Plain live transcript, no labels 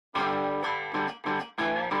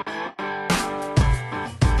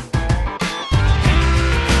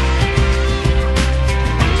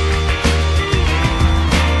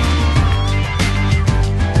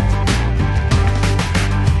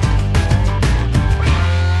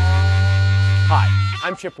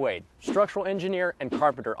I'm Chip Wade, structural engineer and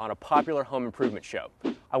carpenter on a popular home improvement show.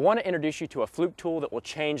 I want to introduce you to a Fluke tool that will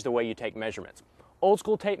change the way you take measurements. Old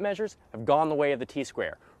school tape measures have gone the way of the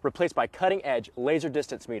T-square, replaced by cutting-edge laser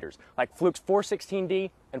distance meters like Fluke's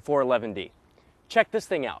 416D and 411D. Check this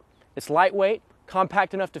thing out. It's lightweight,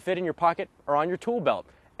 compact enough to fit in your pocket or on your tool belt,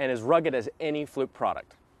 and as rugged as any Fluke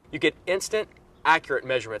product. You get instant, accurate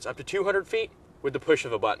measurements up to 200 feet with the push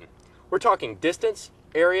of a button. We're talking distance,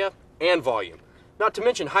 area, and volume, not to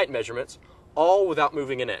mention height measurements, all without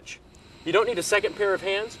moving an inch. You don't need a second pair of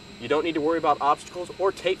hands, you don't need to worry about obstacles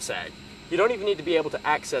or tape sag. You don't even need to be able to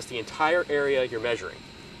access the entire area you're measuring.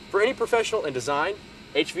 For any professional in design,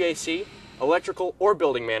 HVAC, electrical, or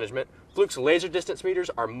building management, Fluke's laser distance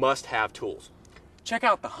meters are must-have tools. Check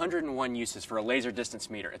out the 101 uses for a laser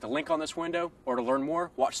distance meter at the link on this window, or to learn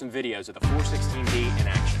more, watch some videos of the 416D in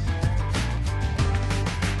action.